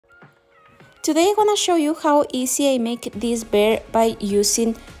Today I'm gonna show you how easy I make this bear by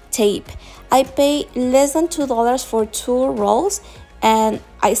using tape. I pay less than $2 for 2 rolls and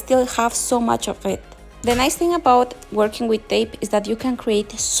I still have so much of it. The nice thing about working with tape is that you can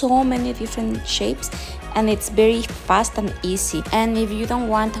create so many different shapes and it's very fast and easy. And if you don't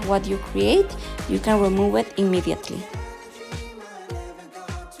want what you create, you can remove it immediately.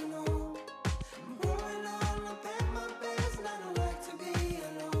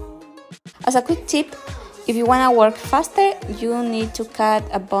 As a quick tip, if you want to work faster, you need to cut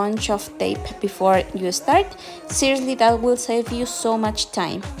a bunch of tape before you start. Seriously, that will save you so much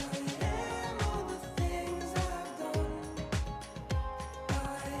time.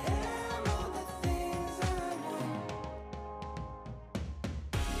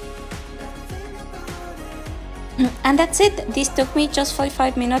 And that's it. This took me just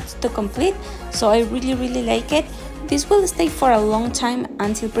 45 minutes to complete, so I really like it. This will stay for a long time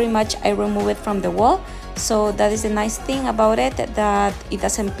until pretty much I remove it from the wall. So that is the nice thing about it, that it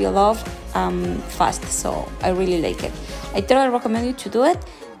doesn't peel off fast. So I really like it. I totally recommend you to do it.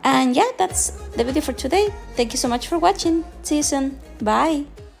 And yeah, that's the video for today. Thank you so much for watching. See you soon. Bye.